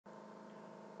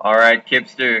Alright,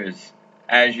 Kipsters,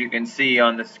 as you can see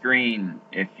on the screen,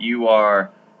 if you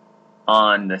are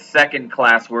on the second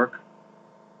classwork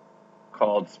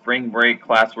called Spring Break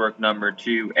Classwork Number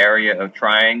 2, Area of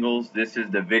Triangles, this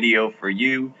is the video for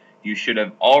you. You should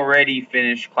have already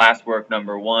finished classwork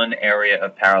number 1, Area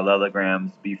of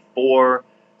Parallelograms, before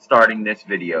starting this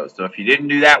video. So if you didn't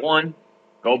do that one,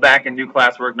 go back and do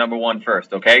classwork number 1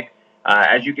 first, okay?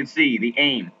 As you can see, the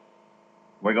aim.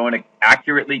 We're going to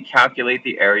accurately calculate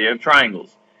the area of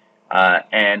triangles.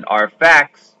 And our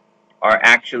facts are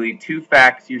actually 2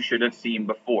 facts you should have seen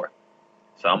before.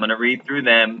 So I'm going to read through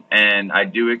them, and I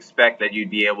do expect that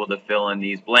you'd be able to fill in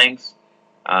these blanks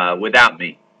without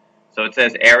me. So it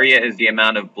says area is the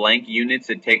amount of blank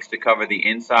units it takes to cover the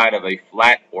inside of a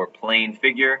flat or plane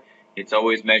figure. It's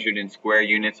always measured in square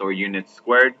units or units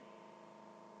squared.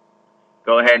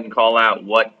 Go ahead and call out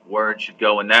what word should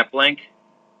go in that blank.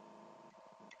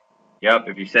 Yep,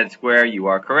 if you said square, you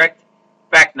are correct.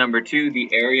 Fact number 2, the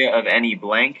area of any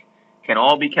blank can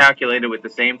all be calculated with the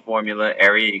same formula,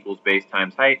 area equals base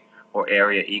times height, or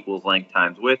area equals length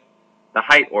times width. The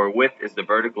height or width is the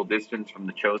vertical distance from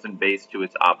the chosen base to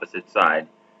its opposite side.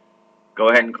 Go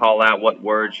ahead and call out what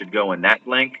word should go in that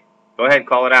blank. Go ahead,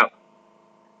 call it out.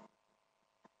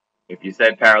 If you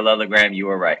said parallelogram, you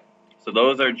are right. So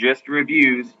those are just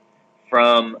reviews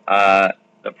from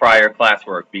the prior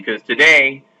classwork, because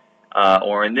today,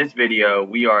 or in this video,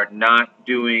 we are not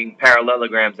doing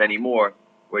parallelograms anymore.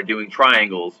 We're doing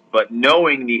triangles, but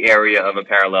knowing the area of a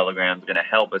parallelogram is going to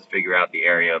help us figure out the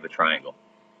area of a triangle.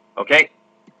 Okay?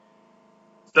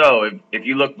 So, if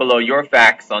you look below your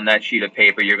facts on that sheet of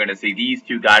paper, you're going to see these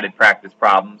 2 guided practice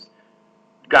problems.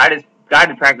 Guided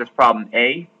practice problem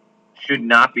A should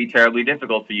not be terribly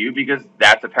difficult for you, because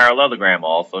that's a parallelogram,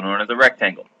 also known as a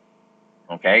rectangle.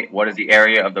 Okay? What is the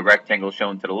area of the rectangle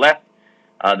shown to the left?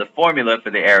 The formula for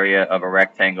the area of a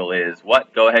rectangle is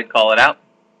what? Go ahead, call it out.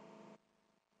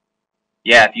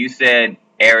 Yeah, if you said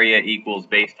area equals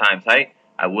base times height,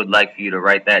 I would like for you to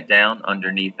write that down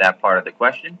underneath that part of the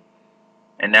question.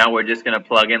 And now we're just going to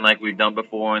plug in like we've done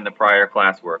before in the prior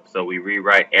classwork. So we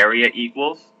rewrite area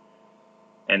equals,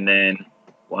 and then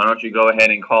why don't you go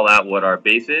ahead and call out what our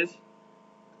base is.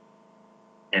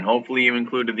 And hopefully you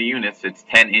included the units. It's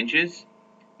 10 inches.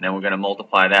 And then we're going to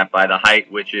multiply that by the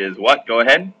height, which is what? Go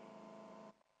ahead.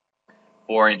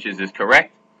 4 inches is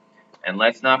correct. And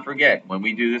let's not forget, when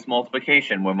we do this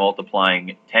multiplication, we're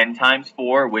multiplying 10 times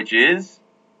 4, which is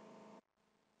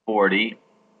 40,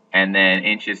 and then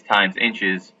inches times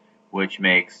inches, which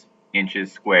makes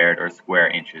inches squared, or square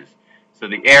inches. So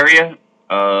the area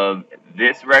of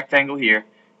this rectangle here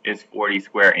is 40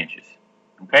 square inches.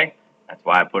 Okay? That's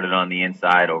why I put it on the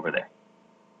inside over there.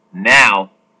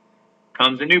 Now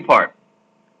comes the new part,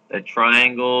 the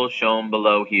triangle shown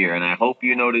below here. And I hope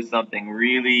you notice something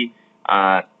really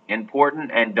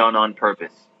important and done on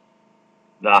purpose.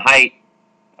 The height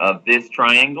of this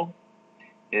triangle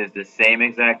is the same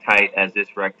exact height as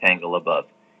this rectangle above.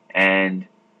 And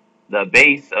the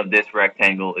base of this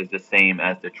rectangle is the same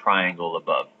as the triangle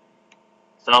above.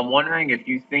 So I'm wondering if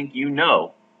you think you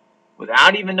know,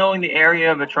 without even knowing the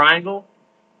area of a triangle,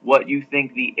 what you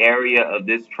think the area of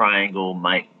this triangle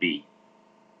might be.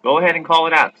 Go ahead and call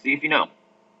it out. See if you know.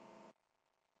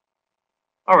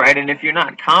 Alright, and if you're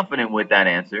not confident with that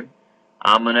answer,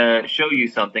 I'm going to show you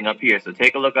something up here. So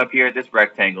take a look up here at this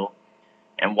rectangle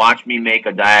and watch me make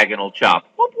a diagonal chop.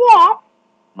 Whoop, whoop,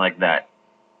 like that.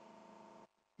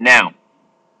 Now,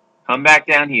 come back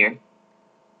down here.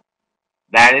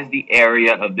 That is the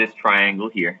area of this triangle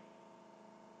here.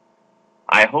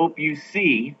 I hope you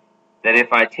see that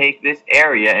if I take this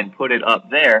area and put it up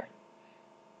there,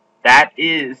 that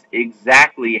is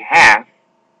exactly half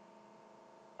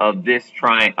of this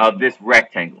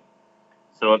rectangle.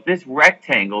 So if this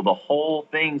rectangle, the whole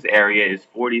thing's area is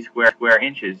 40 square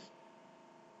inches,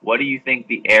 what do you think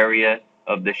the area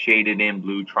of the shaded in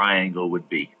blue triangle would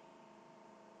be?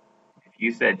 If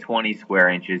you said 20 square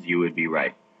inches, you would be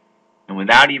right. And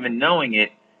without even knowing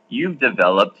it, you've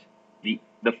developed the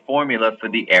formula for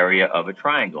the area of a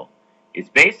triangle. It's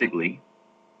basically,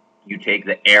 you take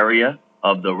the area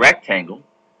of the rectangle,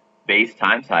 base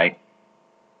times height,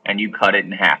 and you cut it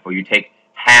in half, or you take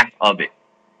half of it.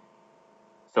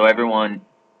 So everyone,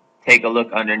 take a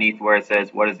look underneath where it says,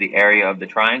 what is the area of the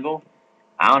triangle?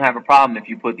 I don't have a problem if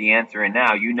you put the answer in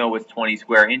now. You know it's 20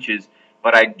 square inches,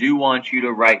 but I do want you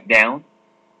to write down,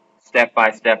 step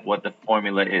by step, what the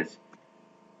formula is.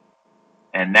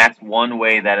 And that's one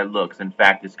way that it looks. In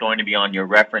fact, it's going to be on your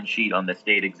reference sheet on the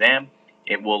state exam.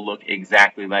 It will look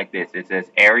exactly like this. It says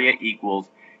area equals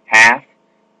half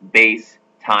base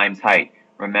times height.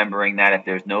 remembering that if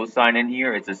there's no sign in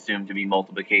here, it's assumed to be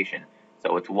multiplication.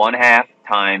 So it's 1/2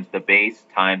 times the base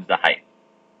times the height,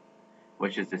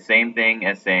 which is the same thing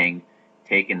as saying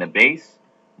taking the base,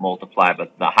 multiply by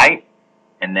the height,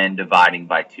 and then dividing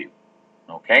by 2.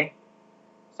 Okay?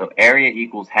 So area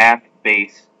equals 1/2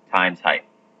 base times height.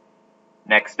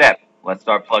 Next step, let's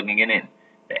start plugging it in.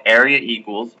 The area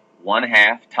equals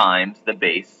 1/2 times the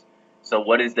base. So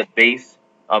what is the base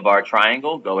of our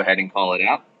triangle? Go ahead and call it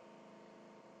out.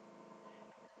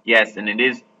 Yes, and it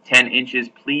is 10 inches.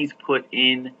 Please put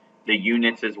in the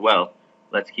units as well.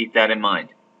 Let's keep that in mind.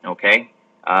 Okay?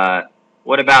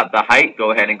 What about the height?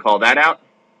 Go ahead and call that out.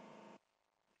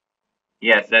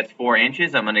 Yes, that's 4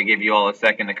 inches. I'm going to give you all a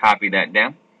second to copy that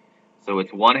down. So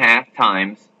it's 1/2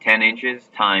 times 10 inches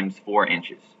times 4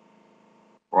 inches.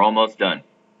 We're almost done.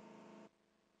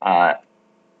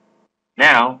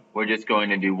 Now, we're just going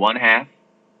to do 1/2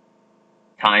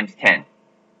 times 10.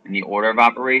 In the order of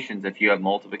operations, if you have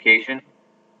multiplication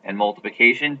and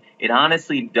multiplication, it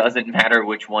honestly doesn't matter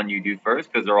which one you do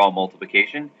first because they're all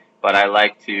multiplication, but I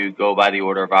like to go by the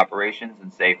order of operations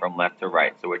and say from left to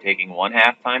right. So we're taking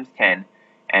 1/2 times 10,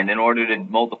 and in order to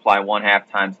multiply 1/2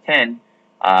 times 10,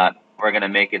 we're going to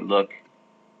make it look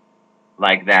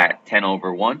like that, 10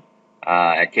 over 1.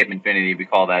 At Kip Infinity, we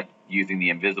call that using the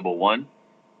invisible 1.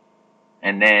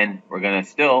 And then we're going to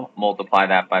still multiply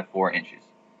that by 4 inches.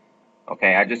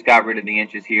 Okay, I just got rid of the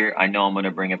inches here. I know I'm going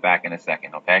to bring it back in a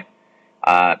second, okay?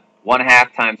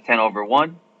 1/2 times 10 over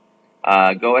 1.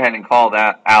 Go ahead and call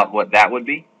that out what that would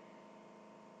be.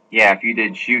 Yeah, if you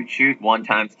did shoot, 1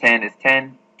 times 10 is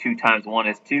 10. 2 times 1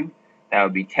 is 2. That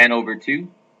would be 10 over 2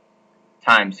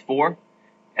 times 4.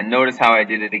 And notice how I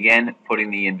did it again, putting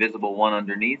the invisible 1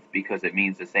 underneath because it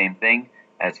means the same thing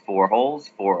as 4 wholes,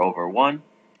 4 over 1.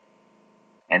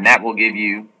 And that will give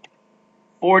you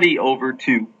 40 over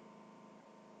 2,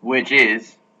 which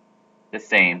is the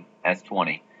same as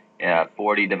 20.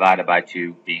 40 divided by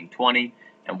 2 being 20.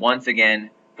 And once again,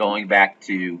 going back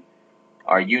to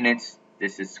our units,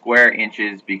 this is square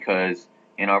inches because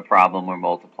in our problem we're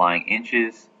multiplying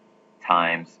inches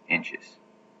times inches.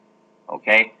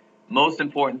 Okay? Most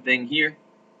important thing here,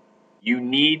 you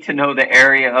need to know the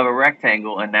area of a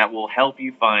rectangle, and that will help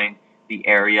you find the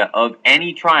area of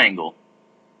any triangle.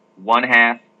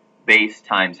 1/2 base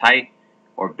times height,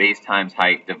 or base times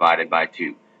height divided by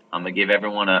 2. I'm going to give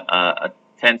everyone a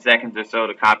 10 seconds or so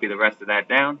to copy the rest of that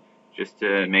down, just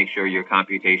to make sure your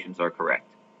computations are correct.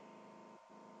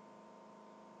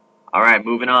 All right,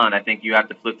 moving on. I think you have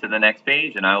to flip to the next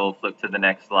page, and I will flip to the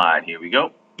next slide. Here we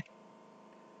go.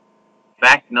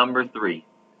 Fact number 3.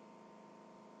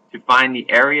 To find the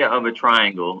area of a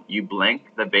triangle, you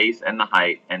blank the base and the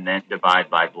height, and then divide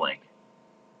by blank.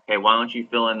 Okay, why don't you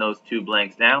fill in those 2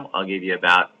 blanks now? I'll give you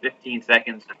about 15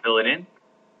 seconds to fill it in.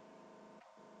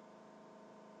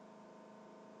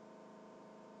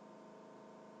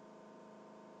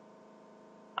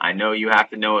 I know you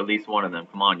have to know at least one of them.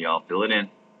 Come on, y'all, fill it in.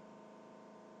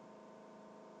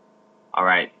 All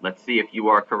right, let's see if you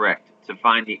are correct. To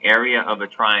find the area of a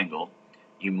triangle,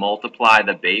 you multiply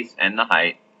the base and the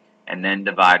height, and then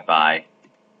divide by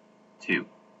 2.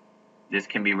 This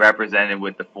can be represented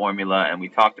with the formula, and we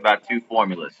talked about 2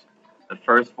 formulas. The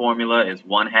first formula is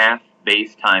 1/2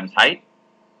 base times height,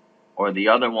 or the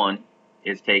other one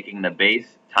is taking the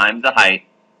base times the height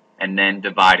and then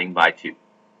dividing by 2.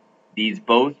 These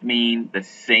both mean the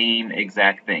same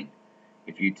exact thing.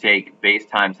 If you take base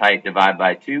times height divided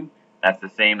by 2, that's the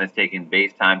same as taking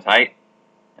base times height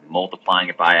and multiplying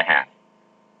it by 1/2.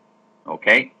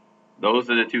 Okay? Those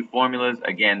are the 2 formulas.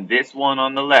 Again, this one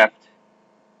on the left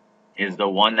is the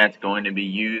one that's going to be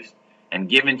used and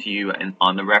given to you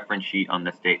on the reference sheet on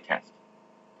the state test.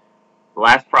 The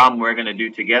last problem we're going to do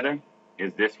together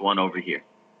is this one over here.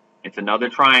 It's another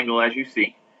triangle, as you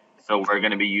see. So we're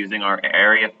going to be using our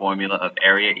area formula of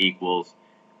area equals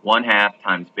 1/2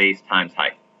 times base times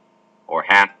height, or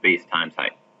 1/2 base times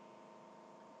height.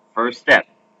 First step,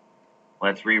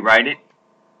 let's rewrite it,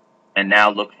 and now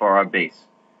look for our base.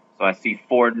 So I see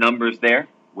 4 numbers there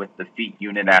with the feet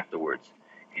unit afterwards.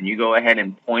 Can you go ahead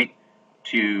and point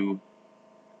to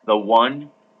the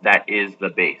one that is the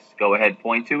base? Go ahead,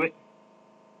 point to it.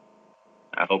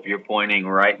 I hope you're pointing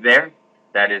right there.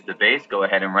 That is the base. Go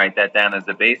ahead and write that down as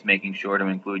the base, making sure to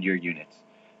include your units.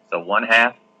 So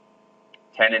 1/2,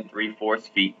 10 3/4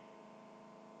 feet.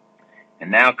 And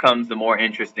now comes the more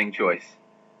interesting choice.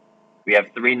 We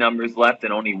have 3 numbers left,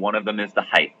 and only one of them is the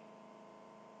height.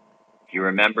 If you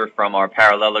remember from our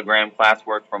parallelogram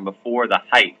classwork from before, the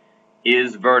height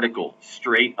is vertical,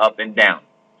 straight up and down.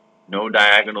 No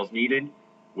diagonals needed,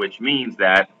 which means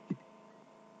that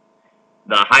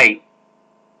the height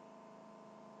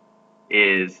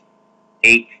is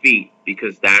 8 feet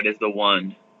because that is the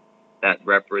one that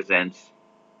represents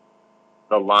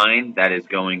the line that is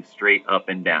going straight up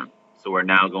and down. So we're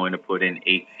now going to put in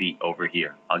 8 feet over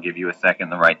here. I'll give you a second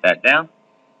to write that down.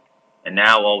 And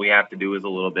now all we have to do is a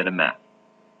little bit of math.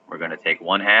 We're going to take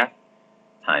 1/2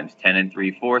 times 10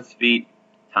 3/4 feet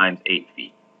times 8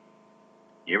 feet.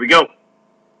 Here we go.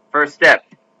 First step,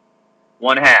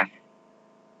 1/2.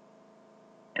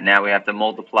 And now we have to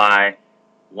multiply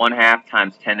 1/2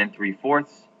 times 10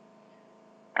 3/4.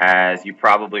 As you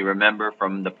probably remember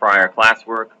from the prior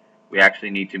classwork, we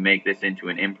actually need to make this into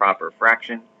an improper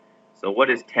fraction. So what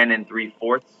is 10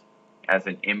 3/4 as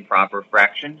an improper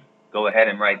fraction? Go ahead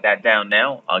and write that down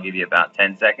now. I'll give you about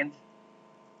 10 seconds.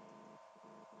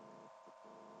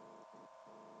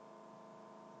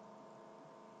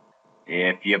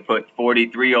 If you put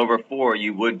 43/4,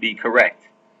 you would be correct.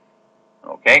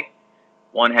 Okay?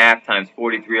 1/2 times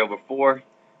 43/4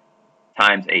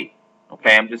 times 8.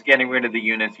 Okay, I'm just getting rid of the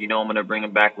units. You know I'm going to bring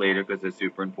them back later because they're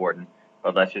super important.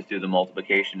 But let's just do the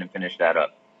multiplication and finish that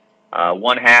up.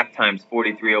 1/2 times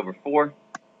 43/4.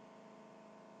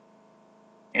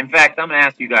 In fact, I'm going to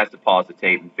ask you guys to pause the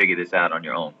tape and figure this out on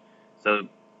your own. So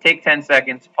take 10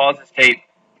 seconds, pause this tape,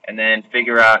 and then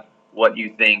figure out what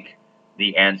you think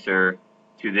the answer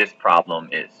to this problem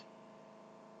is.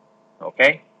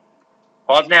 Okay?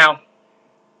 Pause now.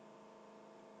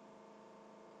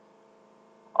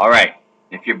 All right.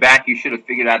 If you're back, you should have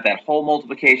figured out that whole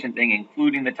multiplication thing,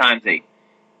 including the times 8.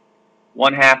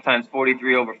 1/2 times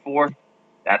 43/4.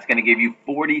 That's going to give you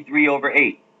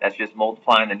 43/8. That's just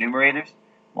multiplying the numerators,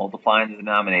 multiplying the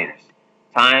denominators.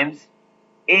 Times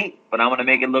 8, but I'm going to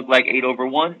make it look like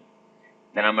 8/1.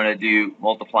 Then I'm going to do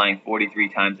multiplying 43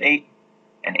 times 8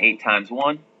 and 8 times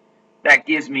 1. That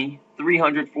gives me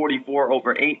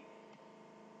 344/8.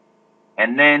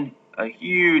 And then a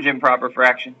huge improper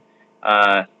fraction.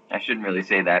 I shouldn't really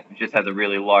say that. It just has a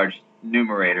really large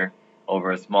numerator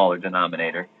over a smaller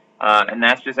denominator. And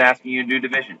that's just asking you to do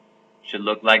division. Should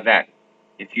look like that.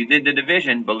 If you did the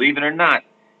division, believe it or not,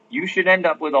 you should end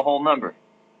up with a whole number.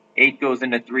 8 goes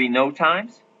into 3 no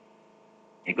times.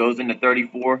 It goes into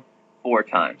 34 4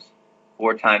 times.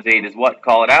 4 times 8 is what?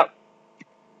 Call it out.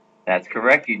 That's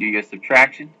correct. You do your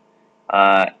subtraction.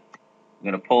 I'm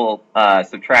going to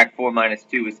subtract 4 minus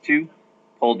 2 is 2.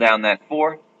 Pull down that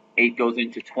 4. 8 goes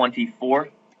into 24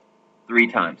 3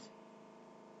 times.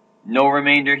 No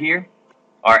remainder here.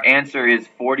 Our answer is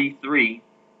 43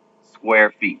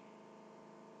 square feet.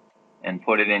 And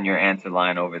put it in your answer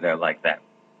line over there like that.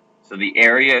 So the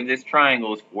area of this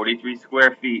triangle is 43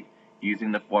 square feet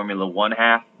using the formula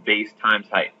 1/2 base times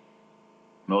height.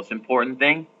 Most important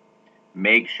thing,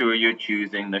 make sure you're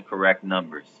choosing the correct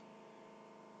numbers.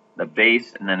 The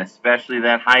base, and then especially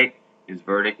that height, is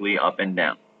vertically up and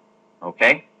down.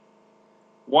 Okay?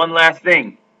 One last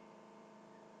thing.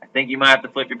 I think you might have to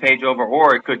flip your page over,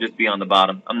 or it could just be on the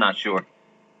bottom. I'm not sure.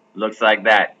 Looks like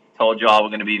that. Told y'all we're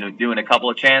going to be doing a couple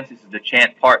of chants. This is the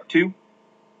chant part 2.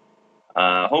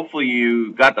 Hopefully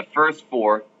you got the first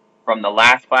 4 from the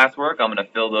last classwork. I'm going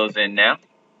to fill those in now.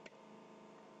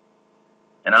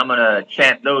 And I'm going to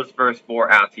chant those first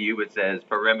 4 out to you. It says,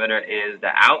 perimeter is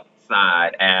the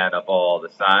outside, add up all the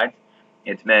sides.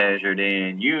 It's measured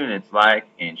in units like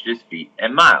inches, feet,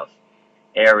 and miles.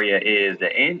 Area is the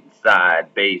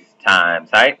inside base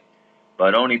times height,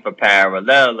 but only for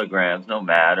parallelograms, no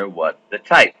matter what the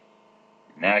type.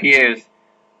 Now here's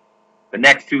the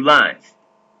next 2 lines.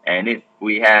 And if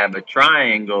we have a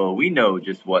triangle, we know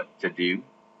just what to do.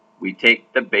 We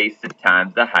take the base and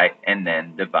times the height and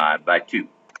then divide by 2.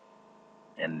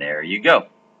 And there you go.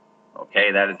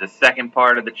 Okay, that is the second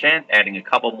part of the chant, adding a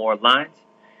couple more lines.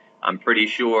 I'm pretty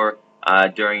sure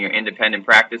during your independent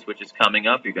practice, which is coming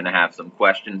up, you're going to have some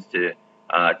questions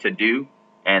to do.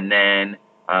 And then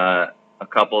a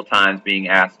couple of times being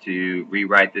asked to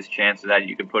rewrite this chant so that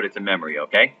you can put it to memory,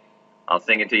 okay? I'll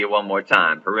sing it to you one more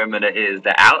time. Perimeter is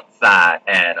the outside,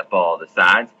 add up all the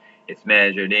sides. It's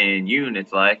measured in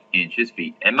units like inches,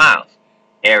 feet, and miles.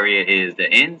 Area is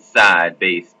the inside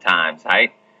base times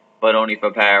height, but only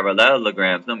for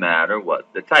parallelograms, no matter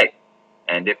what the type.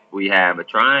 And if we have a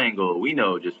triangle, we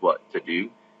know just what to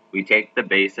do. We take the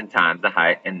base and times the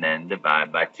height and then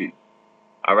divide by 2.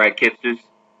 All right, Kipsters,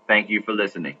 thank you for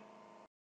listening.